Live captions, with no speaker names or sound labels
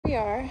we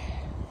are.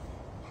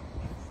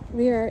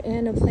 We are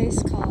in a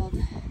place called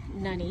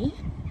Nunney.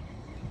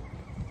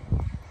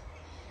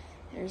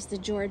 There's the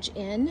George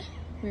Inn.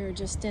 We were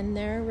just in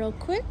there real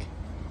quick.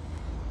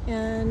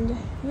 And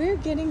we're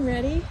getting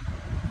ready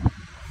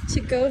to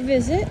go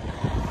visit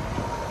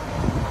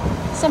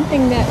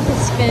something that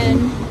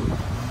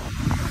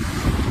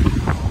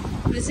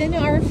was in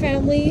our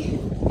family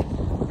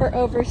for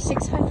over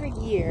 600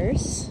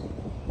 years.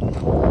 And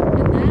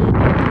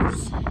that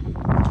is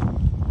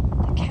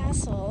the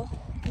Castle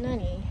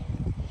Nunney.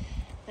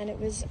 And it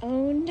was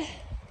owned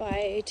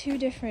by two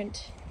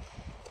different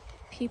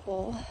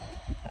people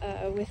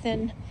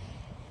within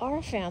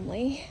our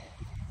family.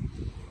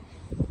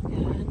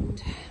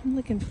 And I'm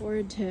looking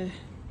forward to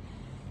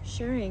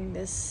sharing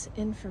this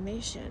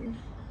information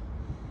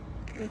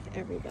with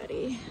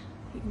everybody.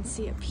 You can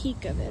see a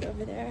peek of it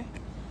over there.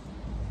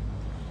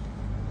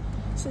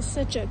 This is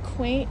such a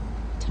quaint,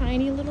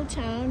 tiny little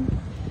town,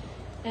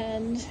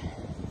 and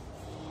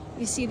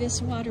you see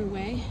this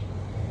waterway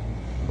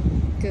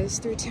goes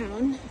through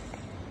town.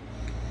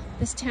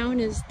 This town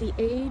is the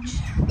age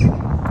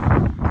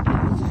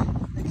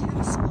of the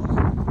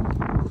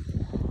castle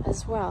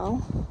as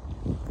well.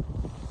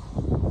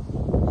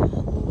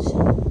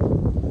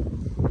 And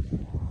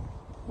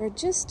we're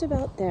just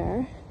about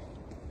there.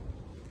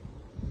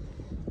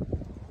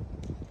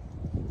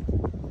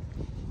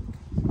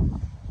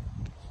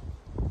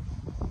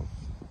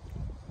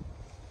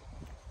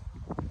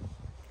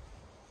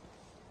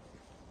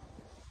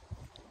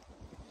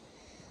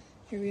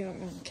 Here we are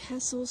on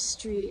Castle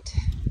Street.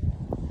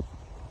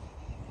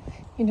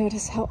 You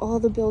notice how all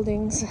the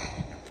buildings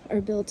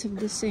are built of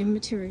the same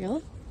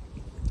material.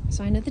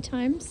 Sign of the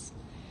times.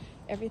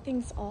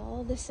 Everything's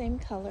all the same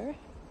color.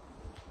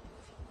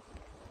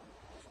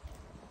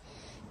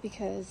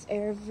 Because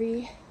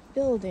every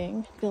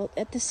building built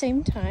at the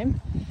same time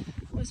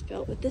was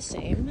built with the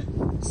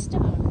same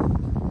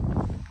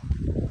stone.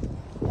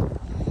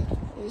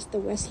 There's the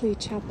Wesley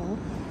Chapel.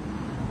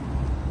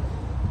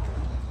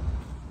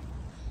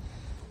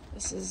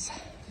 This is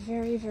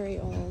very, very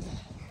old.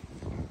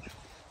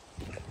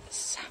 It's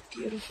so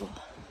beautiful.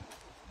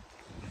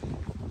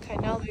 Okay,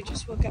 now we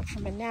just woke up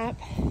from a nap.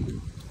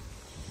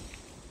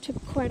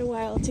 Took quite a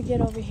while to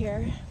get over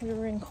here. We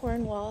were in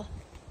Cornwall,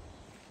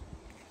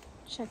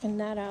 checking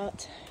that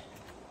out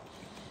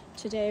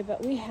today,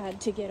 but we had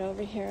to get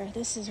over here.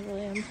 This is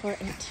really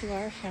important to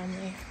our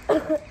family.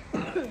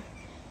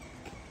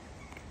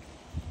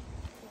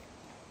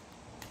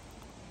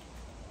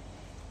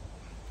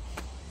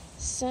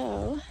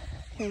 So,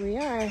 here we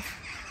are.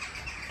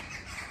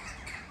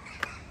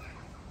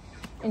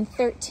 In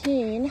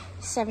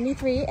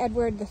 1373,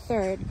 Edward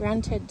III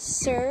granted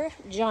Sir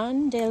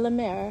John Del La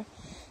Maire,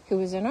 who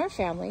was in our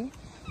family,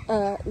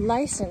 a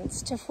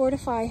license to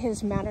fortify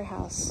his manor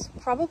house,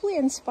 probably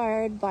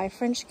inspired by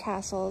French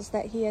castles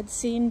that he had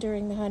seen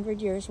during the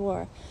 100 Years'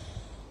 War.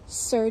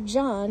 Sir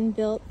John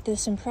built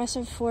this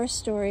impressive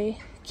 4-story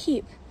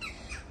keep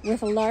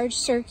with large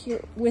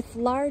circular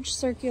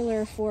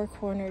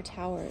 4-corner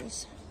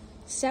towers,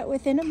 set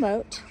within a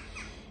moat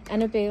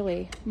and a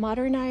bailey.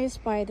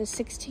 Modernized by the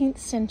 16th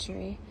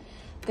century,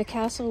 the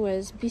castle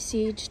was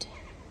besieged,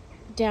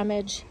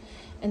 damaged,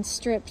 and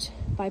stripped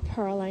by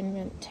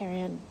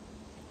parliamentarian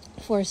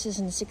forces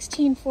in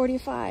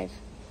 1645.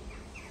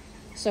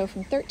 So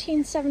from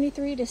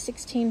 1373 to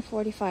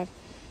 1645,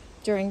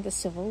 during the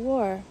Civil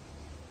War.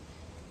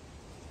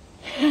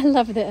 I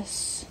love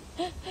this.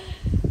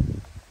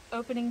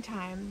 Opening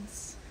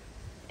times,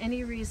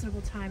 any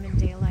reasonable time in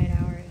daylight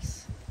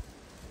hours.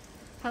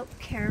 Help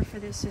care for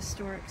this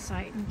historic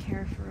site and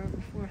care for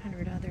over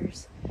 400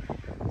 others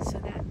so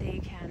that they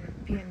can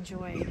be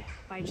enjoyed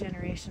by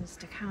generations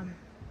to come.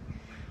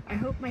 I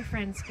hope my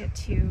friends get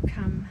to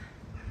come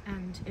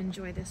and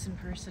enjoy this in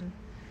person.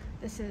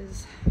 This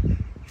is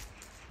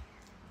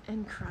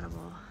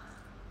incredible.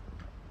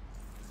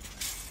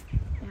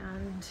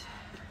 And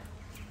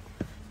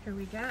here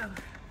we go.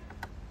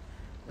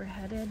 We're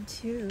headed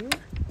to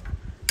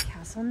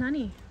Castle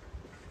Nunney.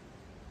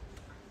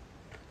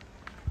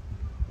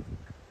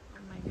 Oh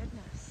my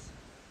goodness.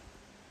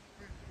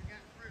 Here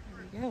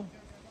we go.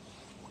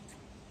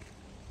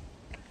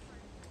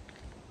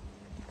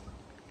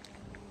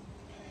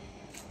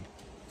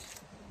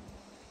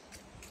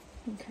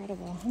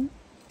 Incredible, huh?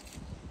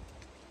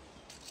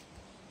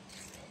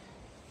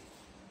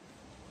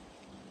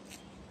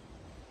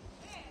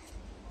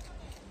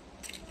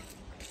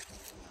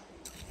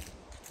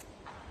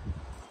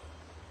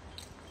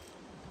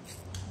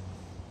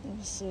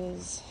 This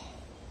is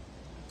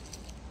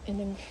an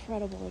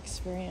incredible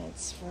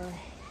experience for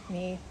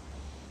me.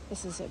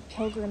 This is a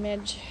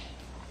pilgrimage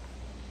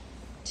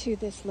to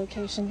this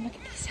location. Look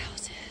at these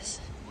houses.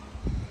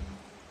 Oh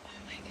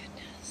my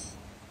goodness.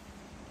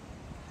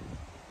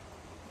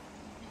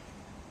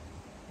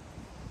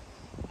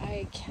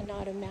 I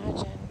cannot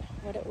imagine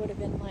what it would have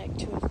been like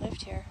to have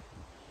lived here.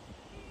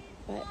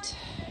 But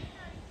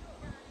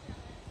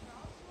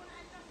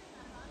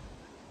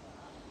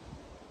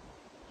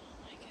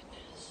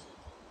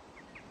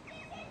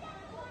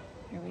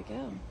here we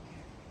go.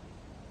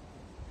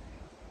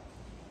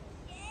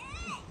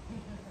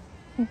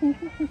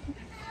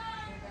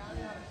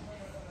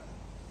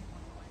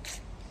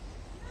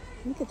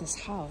 Look at this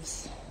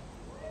house.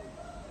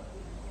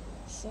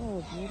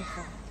 So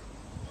beautiful.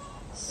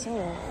 So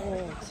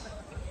old.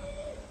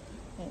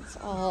 And it's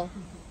all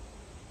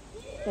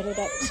fitted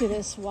up to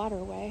this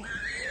waterway.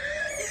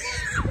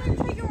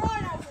 Take your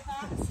eye out of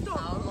that.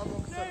 Stop. I'm not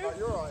concerned about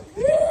your eye.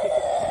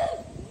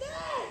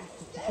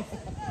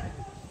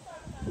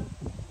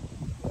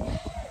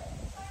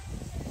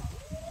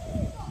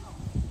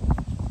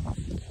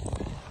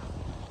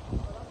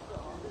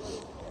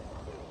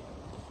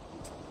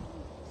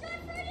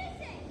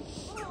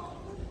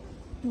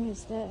 Who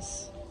is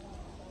this?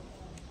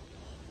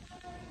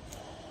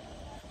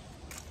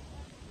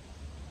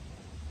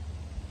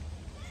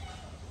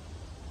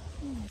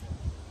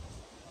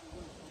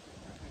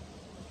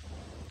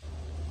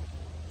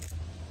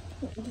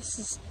 This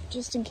is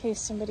just in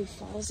case somebody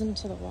falls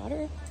into the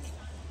water.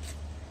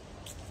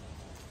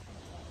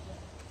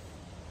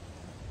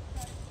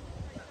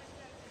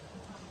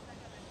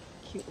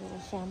 Cute little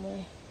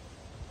family.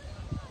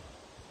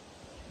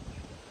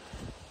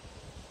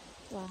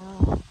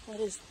 Wow, what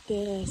is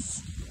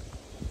this?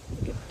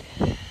 Look at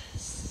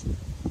this.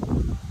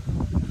 Oh,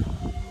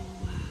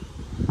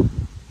 wow.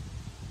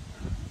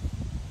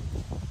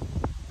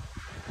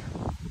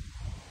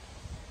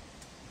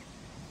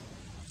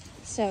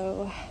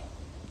 So,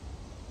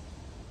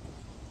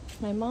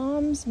 my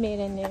mom's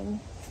maiden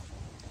name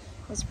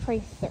was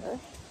Prater,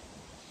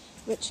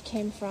 which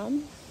came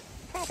from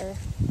Prater.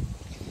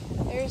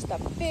 There's the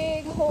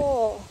big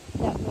hole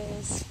that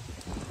was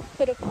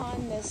put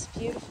upon this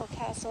beautiful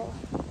castle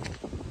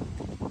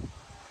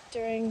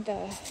during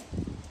the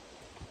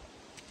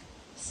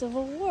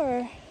Civil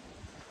War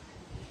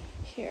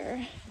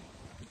here.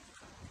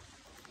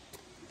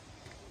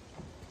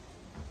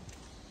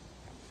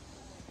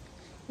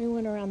 We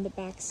went around the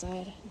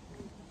backside.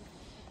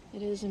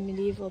 It is a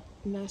medieval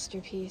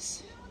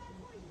masterpiece.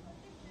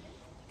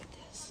 Look at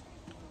this.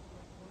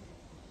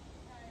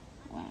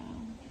 Wow.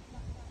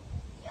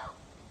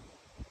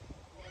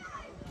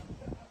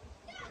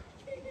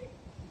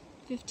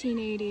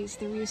 1580s,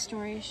 the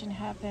restoration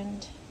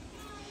happened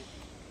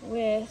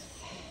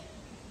with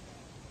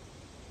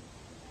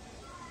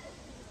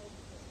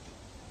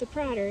the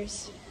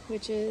Praters,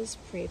 which is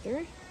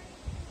Prater,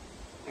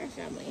 our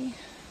family.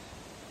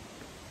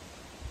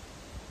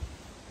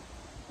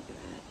 Look at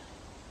that.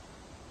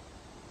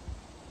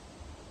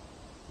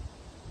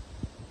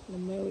 The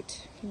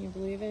moat, can you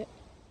believe it?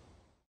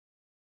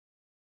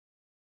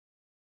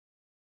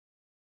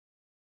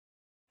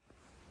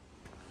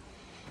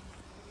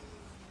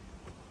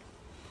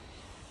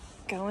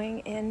 Going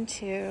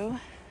into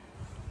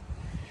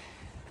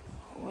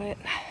what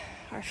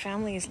our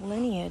family's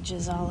lineage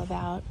is all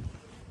about.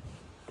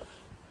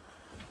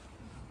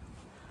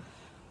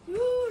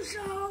 You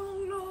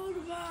shall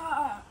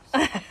not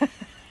pass.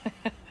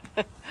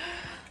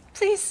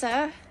 Please,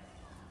 sir,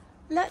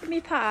 let me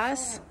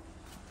pass.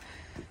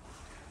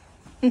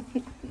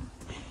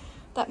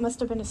 That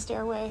must have been a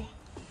stairway.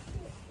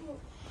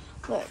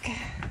 Look.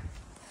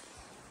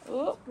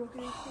 Oh.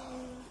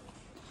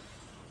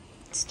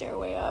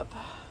 Stairway up.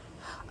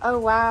 Oh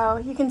wow,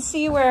 you can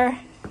see where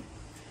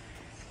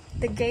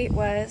the gate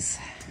was.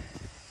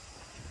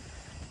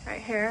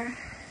 Right here.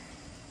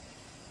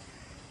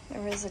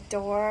 There was a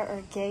door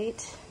or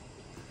gate.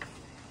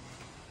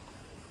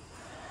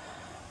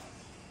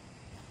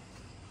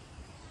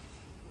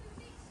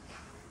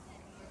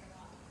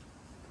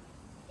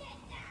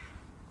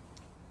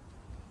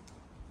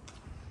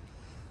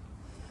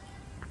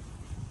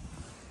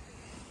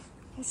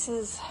 This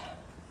is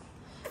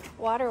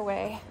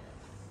waterway.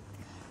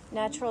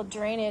 Natural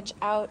drainage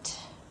out.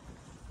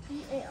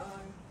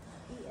 E-A-R.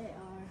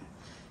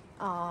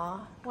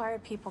 Aw, why are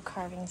people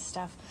carving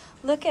stuff?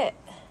 Look at,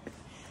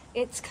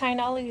 it's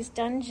Kainali's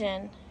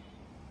dungeon.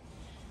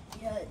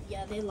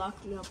 Yeah, they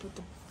locked me up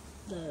with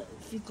the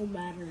fecal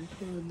matter and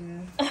put it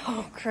in there.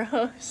 Oh,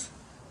 gross.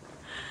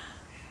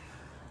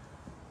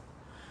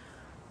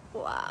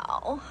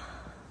 Wow.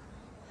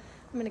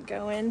 I'm gonna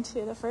go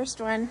into the first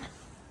one.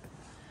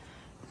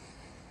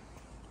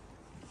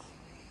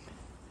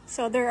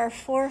 So there are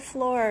 4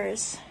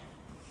 floors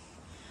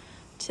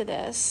to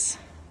this.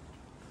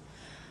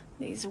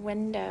 These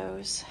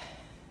windows.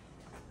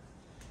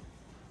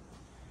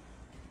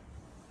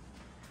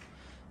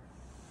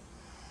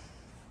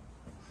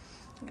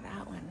 Look at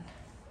that one.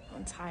 That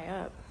one's high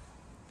up.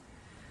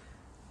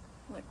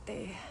 Look,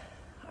 they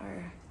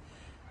are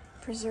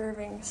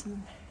preserving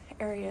some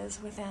areas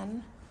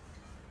within.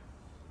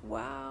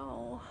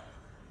 Wow.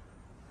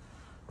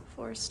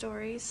 4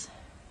 stories.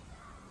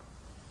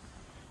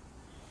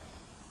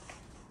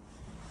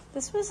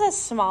 This was a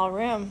small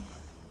room.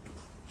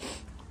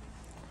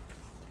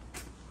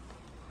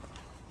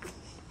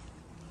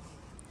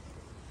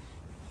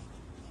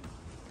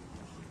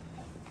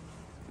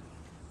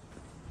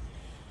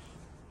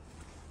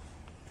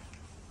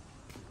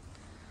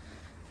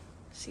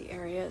 See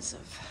areas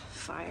of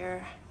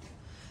fire.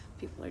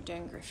 People are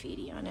doing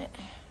graffiti on it.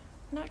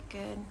 Not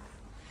good.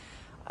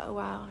 Oh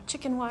wow,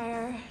 chicken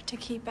wire to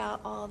keep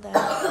out all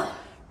the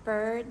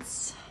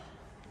birds.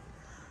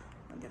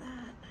 Look at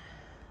that.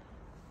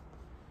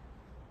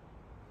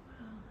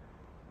 Wow.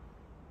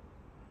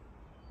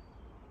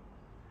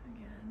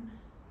 Again,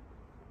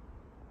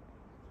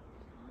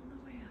 all the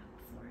way up,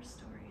 4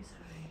 stories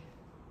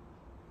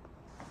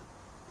high.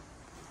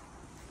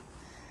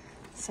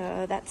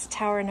 So that's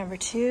tower number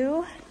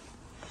 2.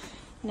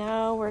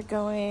 Now we're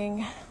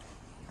going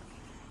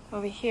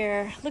over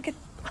here. Look at,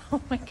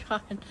 oh my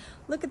God,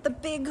 look at the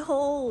big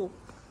hole.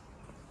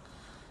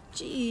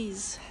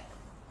 Jeez.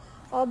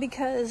 All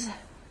because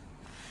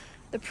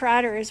the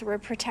Praters were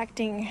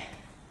protecting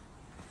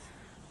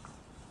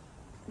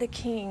the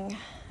king.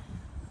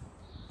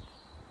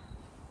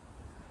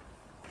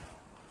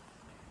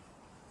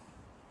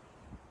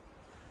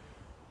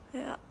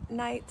 Yeah,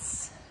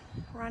 knights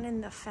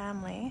running the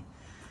family,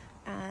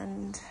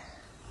 and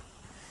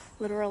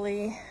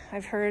literally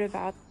I've heard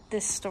about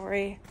this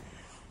story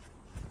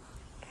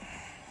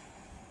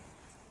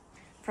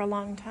for a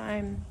long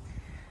time,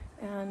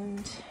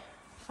 and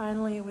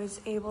finally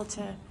was able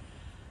to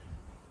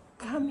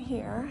come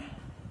here.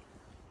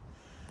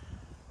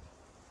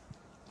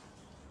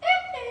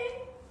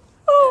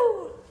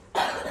 Oh!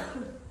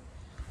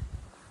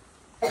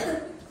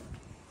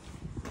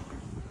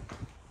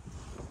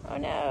 Oh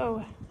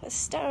no, a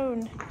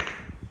stone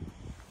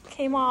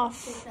came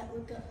off. Take that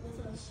look up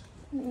with us.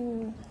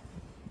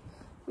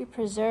 We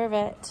preserve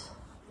it.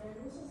 Man,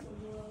 this is the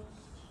worst.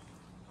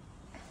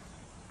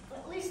 But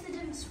at least they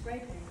didn't spray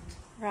paint.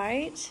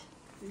 Right?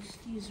 They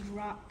just used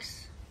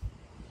rocks.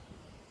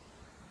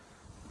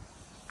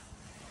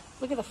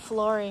 Look at the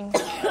flooring.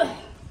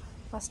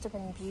 Must have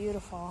been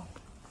beautiful.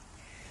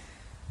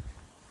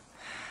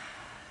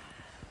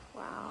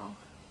 Wow.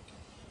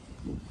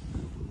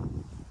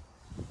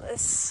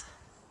 This.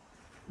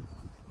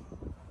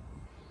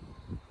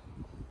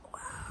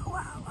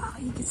 Wow.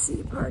 You can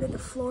see part of the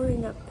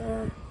flooring up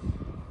there.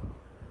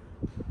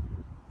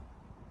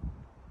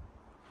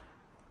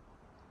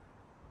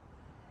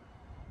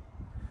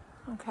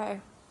 Okay.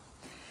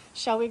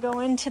 Shall we go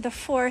into the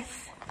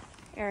 4th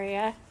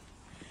area?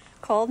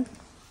 Cold?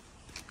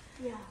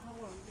 Yeah,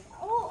 I want to.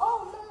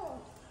 Oh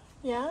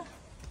no! Yeah?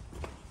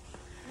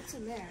 What's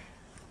in there?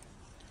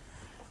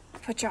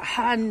 Put your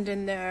hand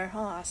in there.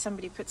 Oh,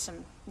 somebody put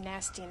some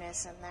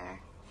nastiness in there.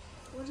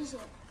 What is it?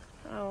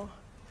 Oh,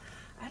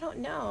 I don't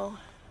know.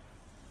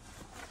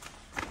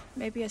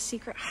 Maybe a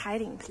secret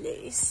hiding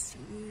place.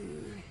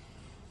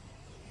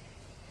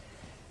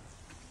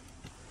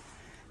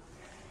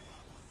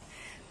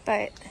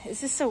 But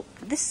this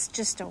is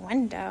just a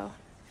window.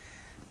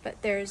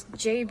 But there's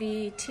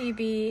JB,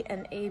 TB,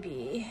 and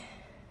AB.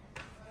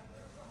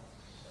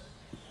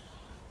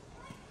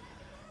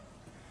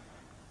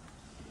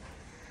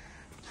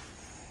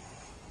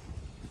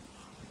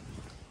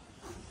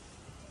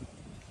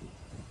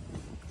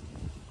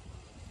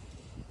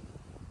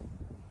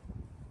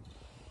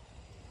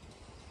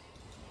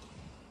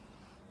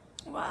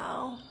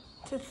 Wow,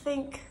 to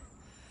think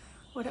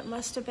what it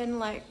must have been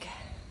like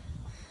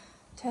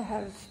to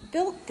have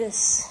built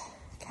this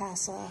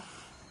castle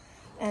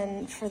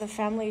and for the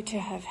family to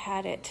have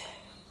had it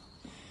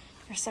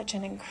for such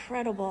an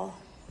incredible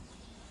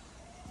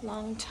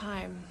long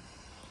time.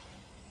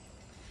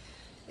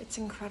 It's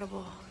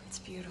incredible. It's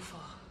beautiful.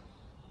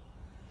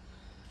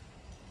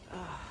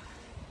 Oh.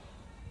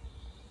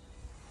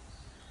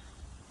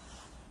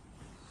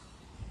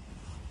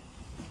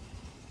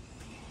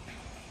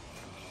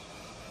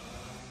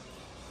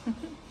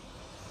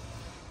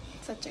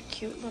 Such a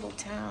cute little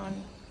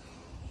town.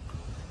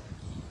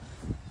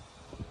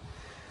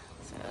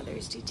 So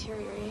there's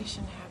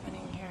deterioration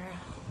happening here,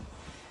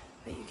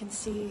 but you can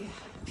see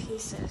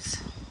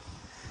pieces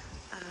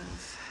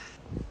of,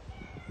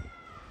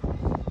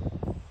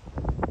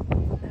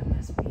 that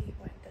must be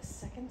what, the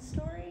 2nd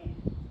story?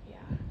 Yeah,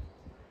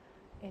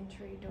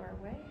 entry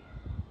doorway.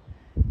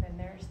 Then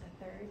there's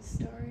the 3rd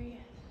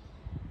story.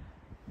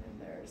 Then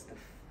there's the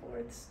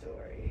 4th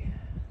story.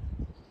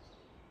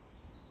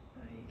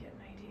 You get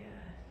an idea.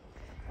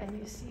 And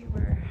you see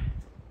where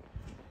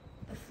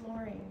the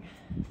flooring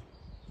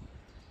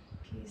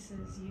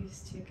pieces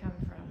used to come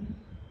from,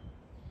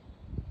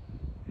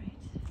 right?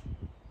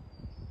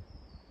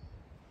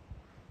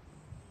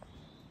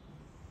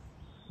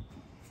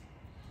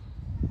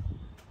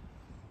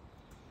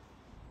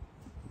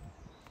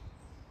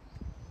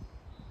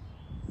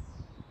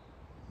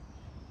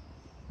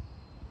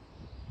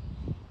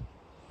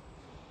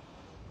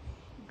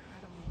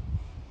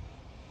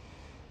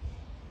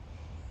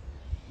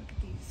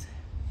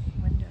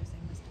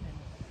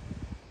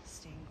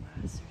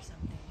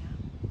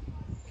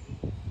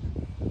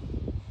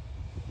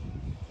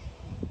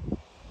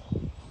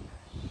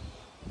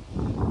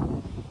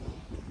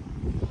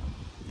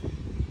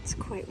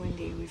 Quite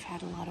windy. We've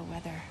had a lot of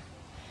weather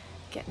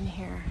getting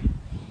here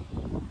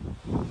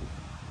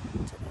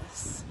to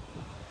this.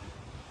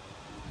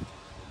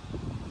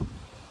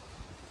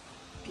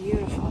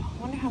 Beautiful.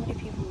 I wonder how many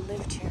people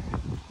lived here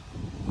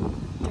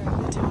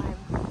during the time.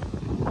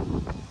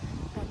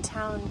 But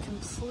town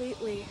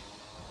completely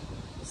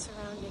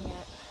surrounding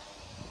it.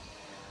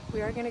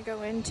 We are going to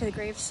go into the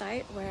grave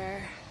site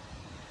where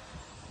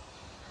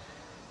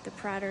the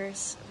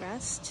Praters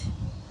rest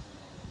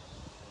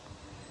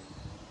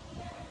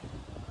and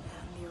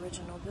the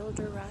original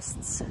builder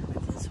rests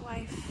with his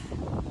wife.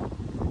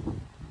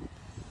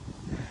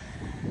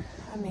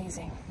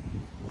 Amazing.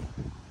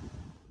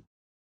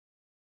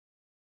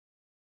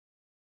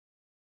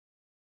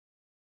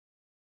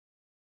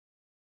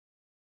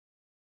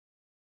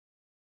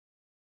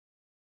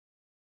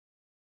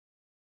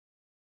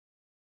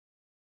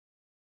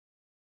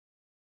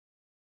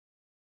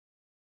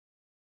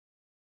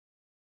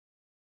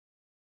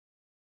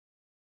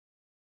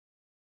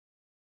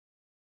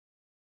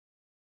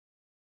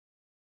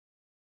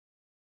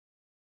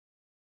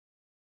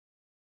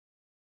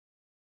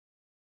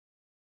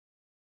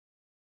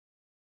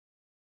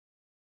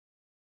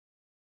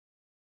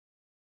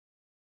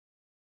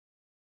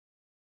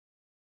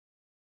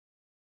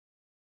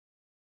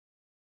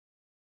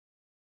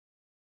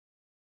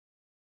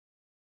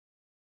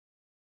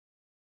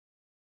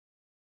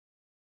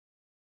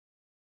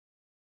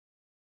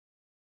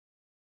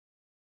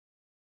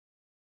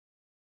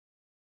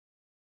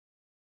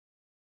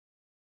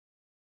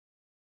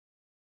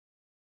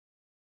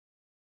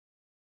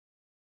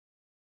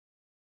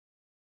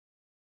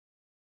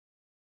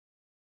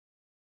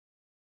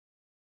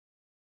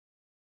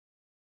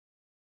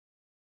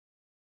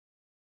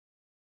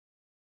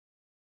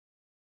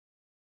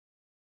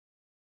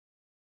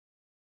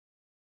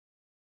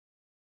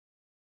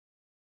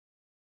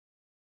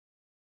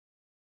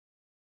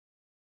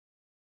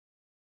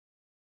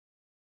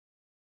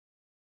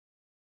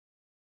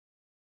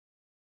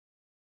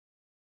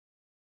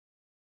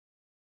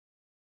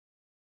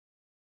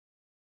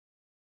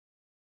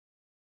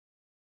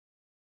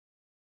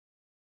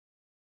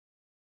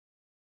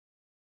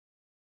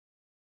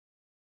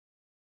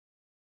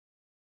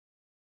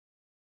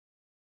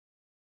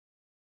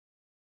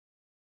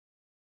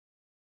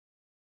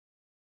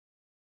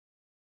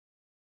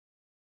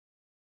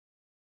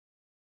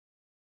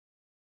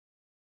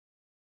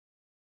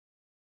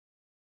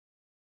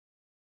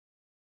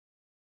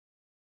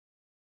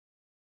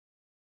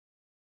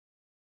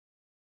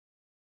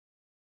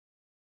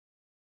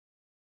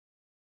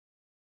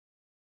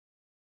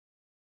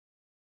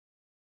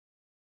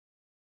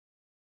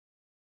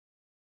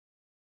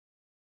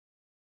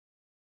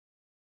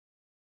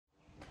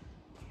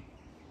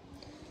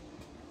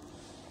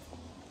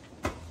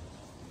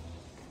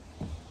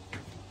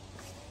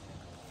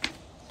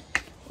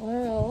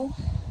 Well,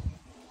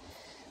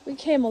 we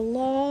came a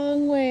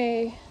long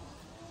way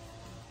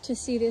to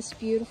see this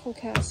beautiful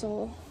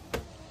castle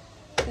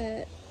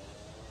that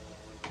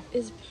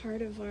is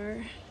part of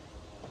our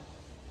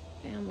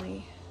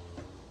family.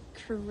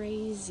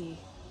 Crazy.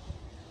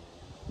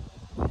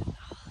 Look at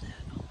all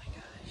that. Oh my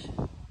gosh.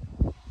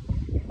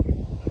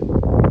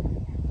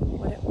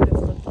 What it would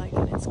have looked like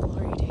in its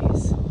glory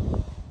days.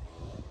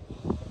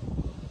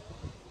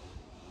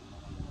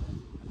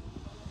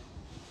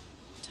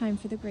 Time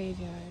for the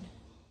graveyard.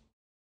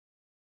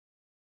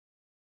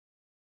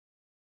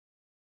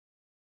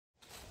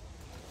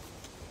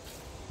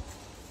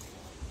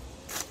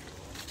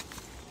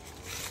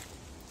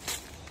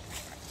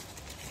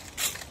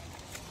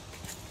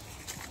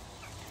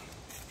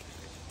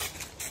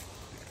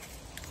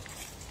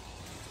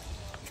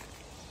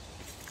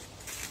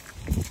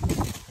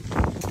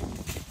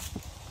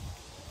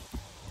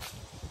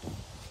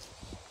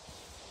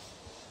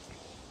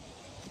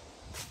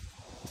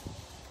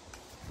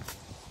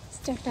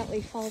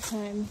 Definitely fall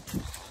time.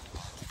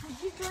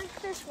 Did you drink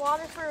this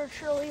water for $1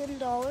 trillion?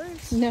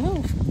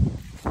 No.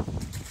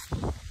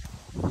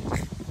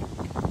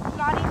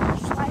 Not even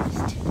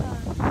sliced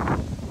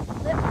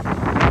lip.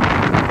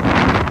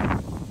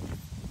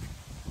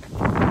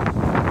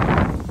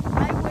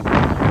 I wouldn't,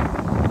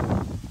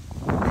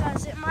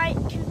 because it might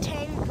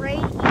contain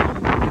brain-eating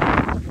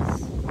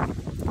bugs.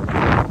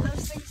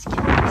 Those things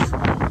kill you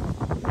slow.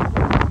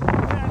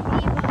 They're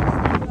amoebas,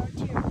 they go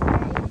to your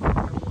brain and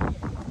eat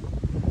it.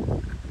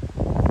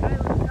 I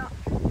would not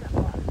drink that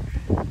water.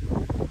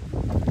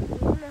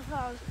 Even if I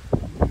was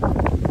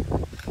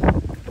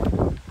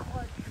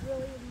 $1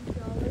 trillion.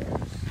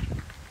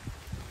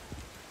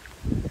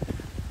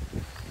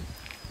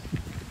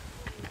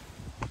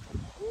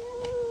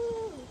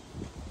 Woo!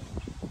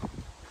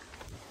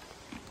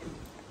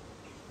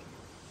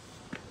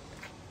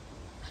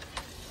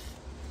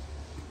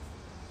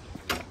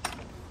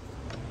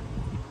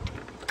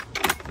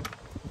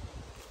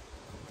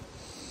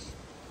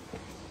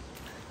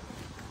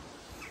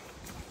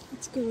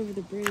 Let's go over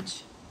the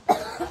bridge.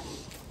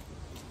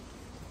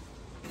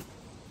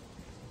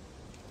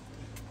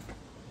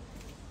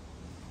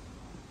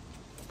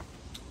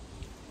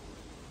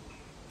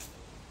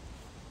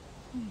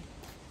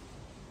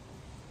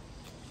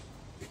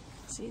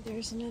 See,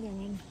 there's another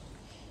one.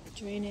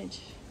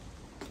 Drainage.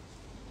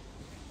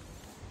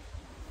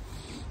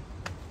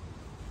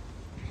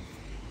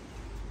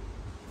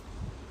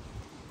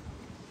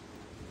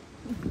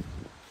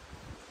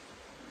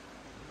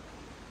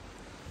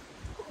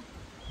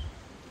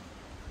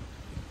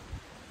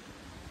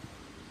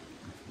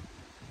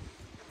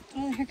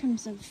 here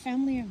comes a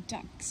family of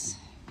ducks.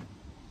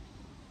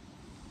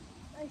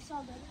 I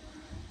saw that.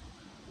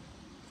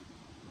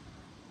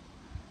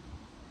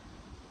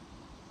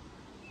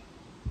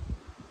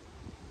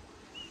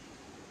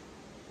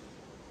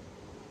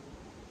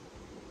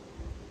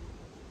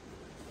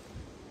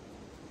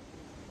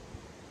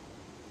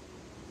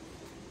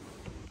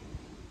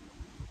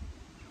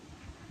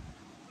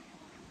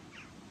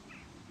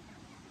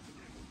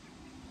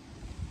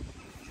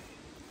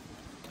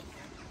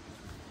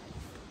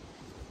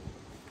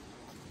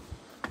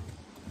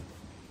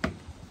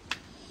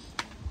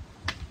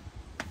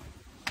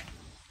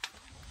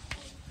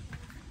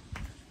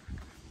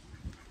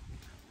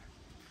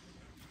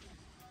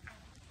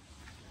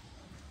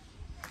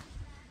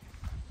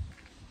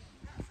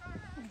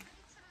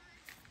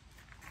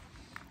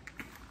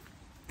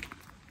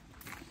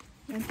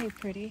 Aren't they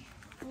pretty?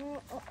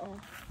 Uh-oh.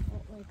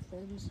 Not like the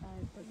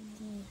inside, but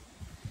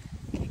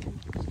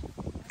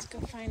Let's go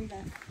find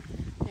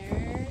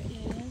there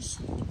is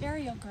the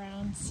burial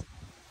grounds.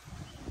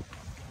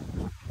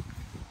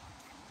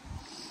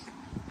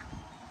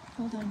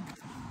 Hold on.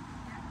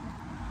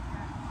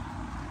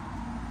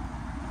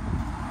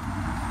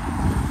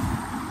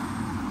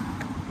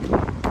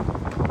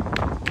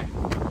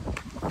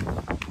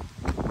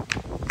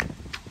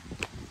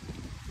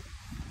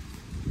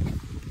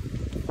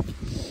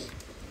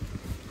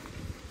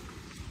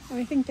 Oh,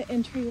 I think the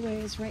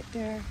entryway is right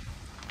there.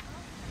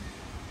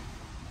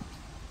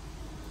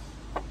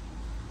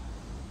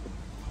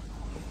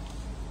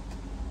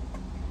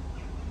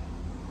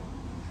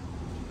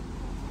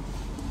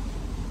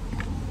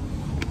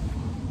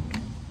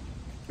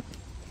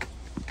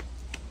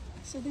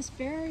 So this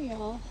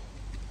burial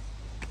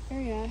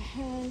area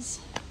has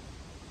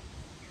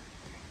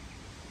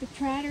the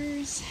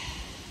Praters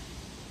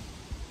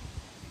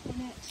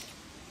in it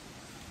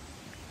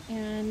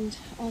and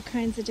all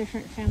kinds of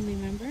different family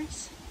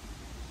members.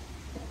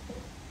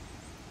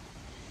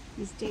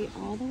 These date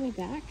all the way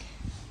back.